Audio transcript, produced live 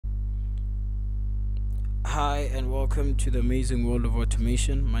Hi and welcome to the amazing world of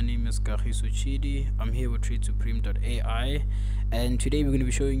automation. My name is Kagiso Chidi. I'm here with tradesupreme.ai, and today we're going to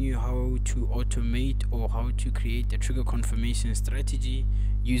be showing you how to automate or how to create a trigger confirmation strategy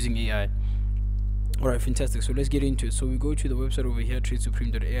using AI. Alright, fantastic. So let's get into it. So we go to the website over here,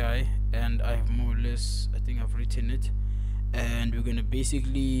 tradesupreme.ai, and I have more or less, I think I've written it. And we're going to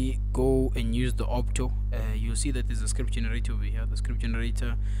basically go and use the opto. You'll see that there's a script generator over here. The script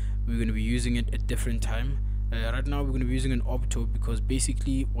generator, we're going to be using it at different time. Right now we're going to be using an opto because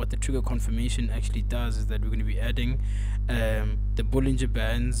basically what the trigger confirmation actually does is that we're going to be adding the Bollinger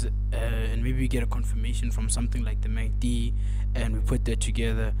Bands, and maybe we get a confirmation from something like the MACD, and we put that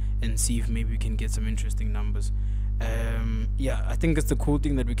together and see if maybe we can get some interesting numbers. Yeah, I think that's the cool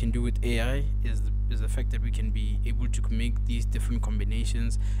thing that we can do with AI is the fact that we can be able to make these different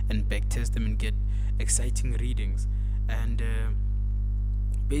combinations and backtest them and get exciting readings. And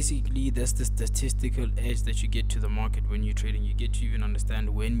basically that's the statistical edge that you get to the market when you're trading. You get to even understand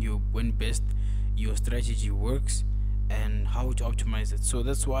when best your strategy works and how to optimize it. So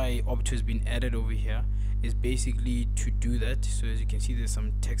that's why opto has been added over here, is basically to do that. So as you can see, there's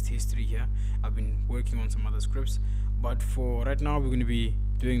some text history here. I've been working on some other scripts, but for right now we're going to be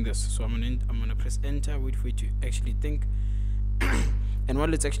doing this. So I'm gonna press enter, wait for it to actually think. And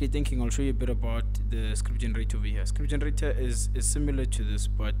while it's actually thinking, I'll show you a bit about the script generator over here. Script generator is similar to this,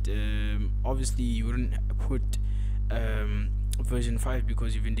 but obviously you wouldn't put version 5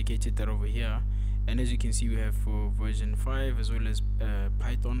 because you've indicated that over here. And as you can see, we have for version 5 as well as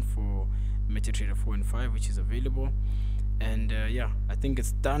Python for MetaTrader 4 and 5, which is available. And yeah, I think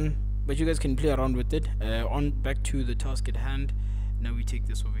it's done, but you guys can play around with it. On back to the task at hand. Now we take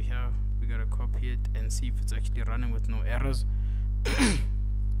this over here, we gotta copy it and see if it's actually running with no errors.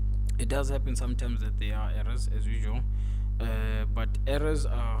 It does happen sometimes that there are errors as usual, but errors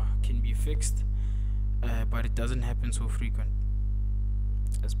can be fixed, but it doesn't happen so frequent.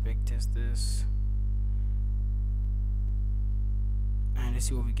 Let's backtest this, and let's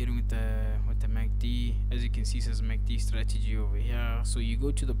see what we're getting with the MACD. As you can see, it says MACD strategy over here. So you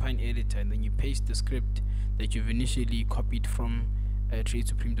go to the Pine editor and then you paste the script that you've initially copied from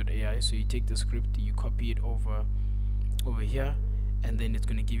tradesupreme.ai. So you take the script, you copy it over here, and then it's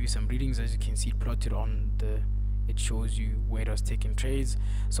going to give you some readings. As you can see, plotted on it shows you where it was taking trades.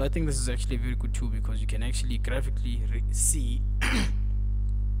 So I think this is actually a very good tool because you can actually graphically see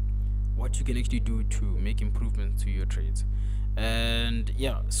what you can actually do to make improvements to your trades. And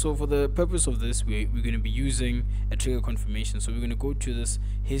yeah, so for the purpose of this, we're going to be using a trigger confirmation. So we're going to go to this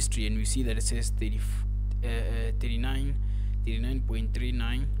history and we see that it says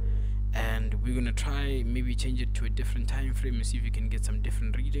 39.39, and we're gonna try maybe change it to a different time frame and see if we can get some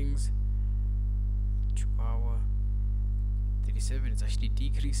different readings. 2 hour 37, it's actually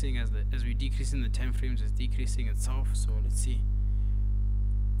decreasing as we're decreasing the time frames, it's decreasing itself. So let's see,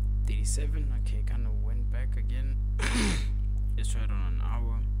 37, okay, kind of went back again. Let's try it on an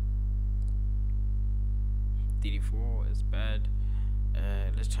hour. 34 is bad.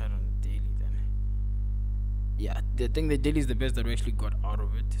 Let's try it on the daily then. Yeah, I think the daily is the best that we actually got out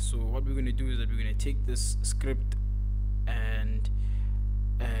of it. So what we're going to do is that we're going to take this script and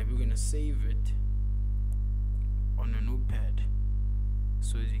we're going to save it on a notepad.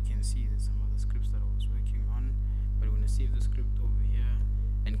 So as you can see, there's some other scripts that I was working on, but we're going to save the script over here,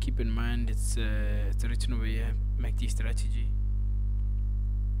 and keep in mind it's written over here, MACD strategy.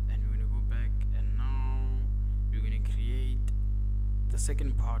 And we're going to go back, and now we're going to create the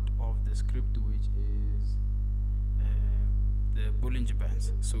second part of the script, which is the Bollinger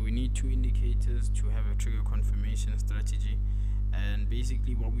Bands. So we need 2 indicators to have a trigger confirmation strategy, and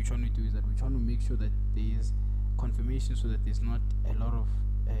basically what we're trying to do is that we're trying to make sure that there's confirmation so that there's not a lot of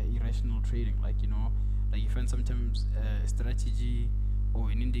irrational trading. Like, you know, like you find sometimes a strategy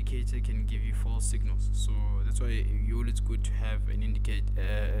or an indicator can give you false signals. So that's why it's good to have an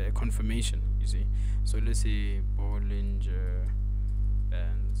confirmation, you see. So let's say Bollinger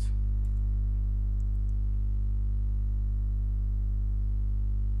Bands.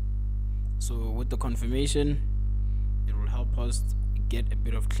 So with the confirmation, it will help us get a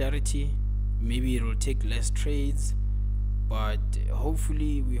bit of clarity. Maybe it will take less trades, but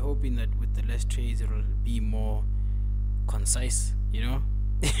hopefully we're hoping that with the less trades it will be more concise, you know.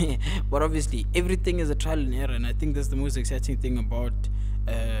 But obviously everything is a trial and error, and I think that's the most exciting thing about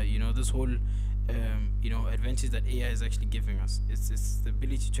you know, this whole you know, advantage that AI is actually giving us. It's the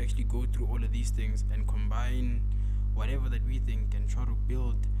ability to actually go through all of these things and combine whatever that we think and try to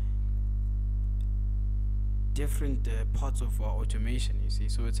build different parts of our automation, you see.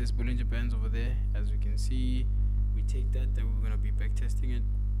 So it says Bollinger Bands over there, as you can see. We take that, then we're going to be back testing it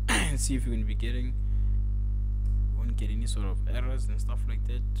and see if we're going to be getting don't get any sort of errors and stuff like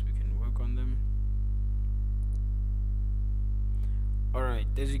that, we can work on them. Alright,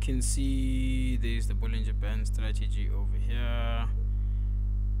 as you can see, there's the Bollinger Band strategy over here,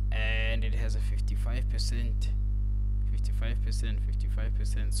 and it has a 55%,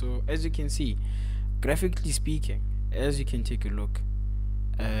 55%. So as you can see, graphically speaking, as you can take a look,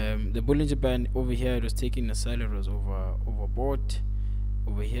 the Bollinger Band over here, it was taking the sellers overbought.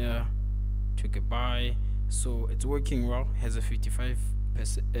 Over here, took a buy, so it's working well. Has a 55%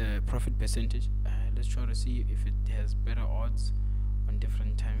 profit percentage. Let's try to see if it has better odds on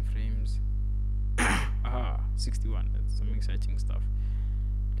different time frames. 61. That's some exciting stuff.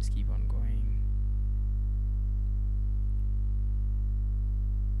 Let's keep on going.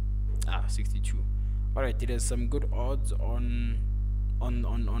 62. All right, it has some good odds on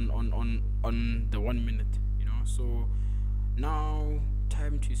the 1 minute. So now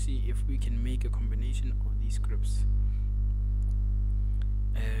time to see if we can make a combination of these scripts.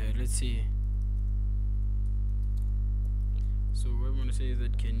 Let's see. So what I'm going to say is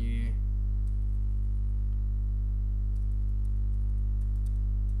that, can you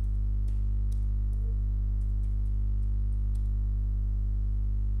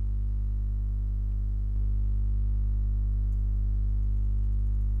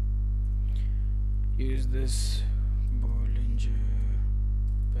use this Bollinger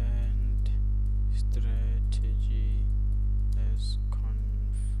Band strategy as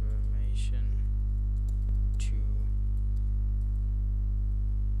confirmation to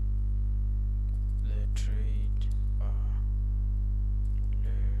the trade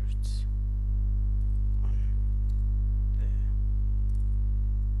alerts on the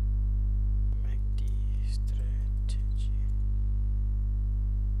MACD strategy.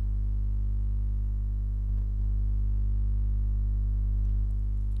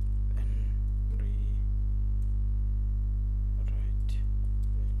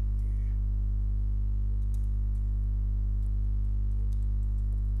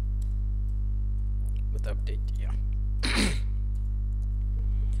 Update, yeah.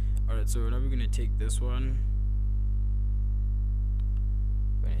 Alright, so now we're gonna take this one.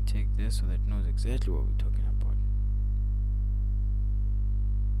 We're gonna take this so that it knows exactly what we're talking about.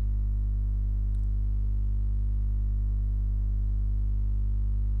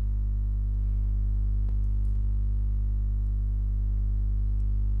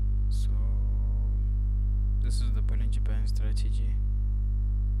 So this is the Bollinger Band strategy.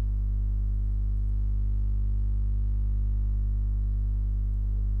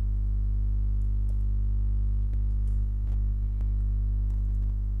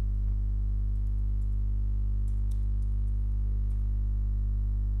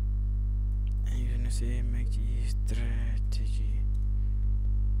 Say MACD strategy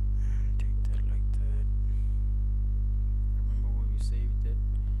and take that like that. Remember where we saved it.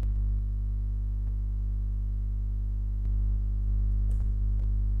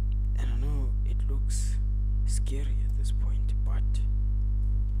 And I know it looks scary at this point, but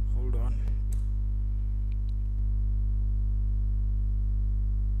hold on.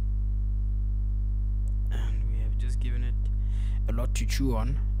 And we have just given it a lot to chew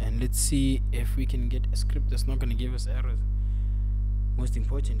on, and let's see if we can get a script that's not going to give us errors, most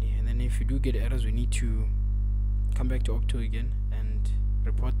importantly. And then if you do get errors, we need to come back to Octo again and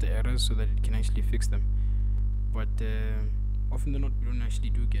report the errors so that it can actually fix them. But often than not, we don't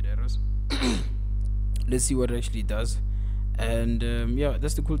actually do get errors. Let's see what it actually does. And yeah,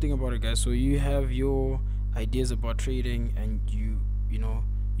 that's the cool thing about it, guys. So you have your ideas about trading, and you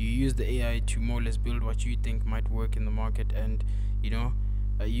use the AI to more or less build what you think might work in the market, and you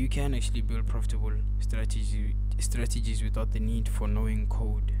can actually build profitable strategies without the need for knowing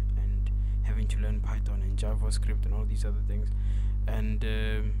code and having to learn Python and JavaScript and all these other things. And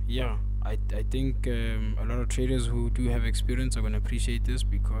yeah, I think a lot of traders who do have experience are going to appreciate this,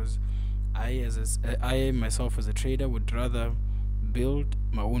 because I myself as a trader would rather build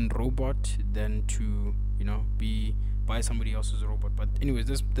my own robot than to buy somebody else's robot. But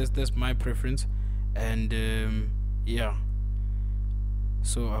anyways, that's my preference. And yeah,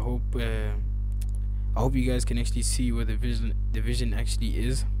 so I hope you guys can actually see where the vision actually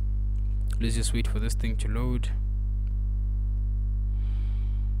is. Let's just wait for this thing to load.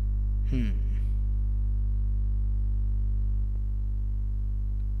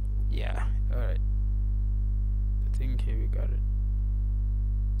 Yeah, alright, I think here we got it.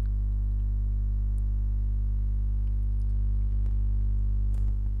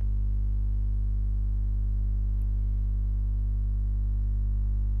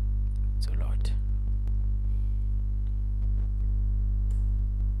 It's a lot.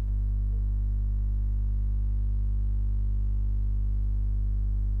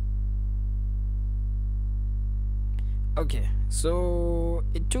 Okay, so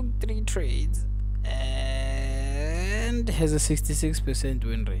it took 3 trades and has a 66%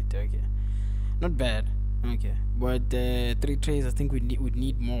 win rate. Okay, not bad. Okay, but 3 trades, I think would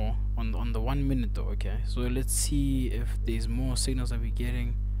need more on the 1 minute though. Okay, so let's see if there's more signals that we're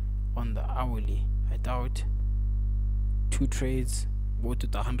getting on the hourly. I doubt. 2 trades, both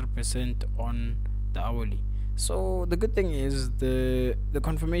with 100% on the hourly. So the good thing is the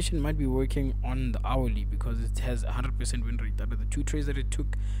confirmation might be working on the hourly because it has 100% win rate. Out of the 2 trades that it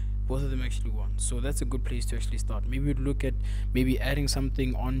took, both of them actually won. So that's a good place to actually start. Maybe we'd look at maybe adding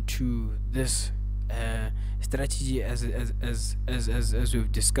something onto this strategy as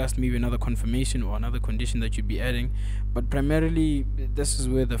we've discussed, maybe another confirmation or another condition that you'd be adding. But primarily, this is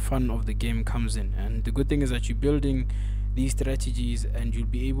where the fun of the game comes in. And the good thing is that you're building these strategies and you'll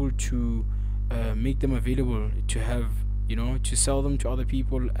be able to make them available to have, to sell them to other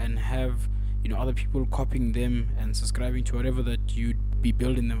people and have, other people copying them and subscribing to whatever that you'd be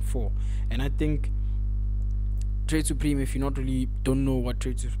building them for. And I think Trade Supreme, if you don't know what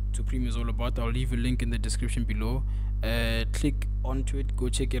Trade Supreme is all about, I'll leave a link in the description below. Click onto it, go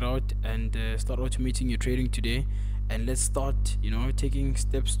check it out, and start automating your trading today. And let's start, taking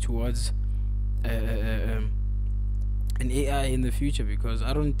steps towards an AI in the future, because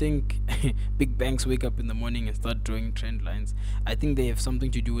I don't think big banks wake up in the morning and start drawing trend lines. I think they have something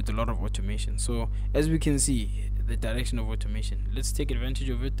to do with a lot of automation. So as we can see, the direction of automation, let's take advantage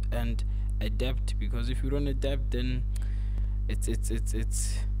of it and adapt, because if we don't adapt, then it's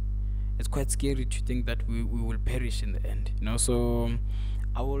quite scary to think that we will perish in the end, so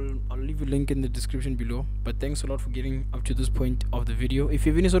I'll leave a link in the description below. But thanks a lot for getting up to this point of the video. If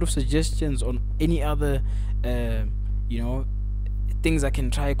you have any sort of suggestions on any other things I can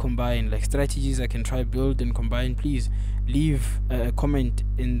try combine, like strategies I can try build and combine, please leave a comment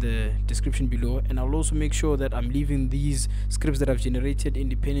in the description below, and I'll also make sure that I'm leaving these scripts that I've generated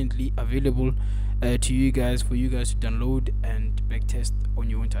independently available to you guys, for you guys to download and backtest on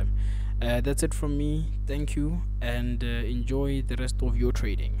your own time. That's it from me. Thank you, and enjoy the rest of your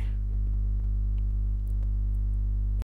trading.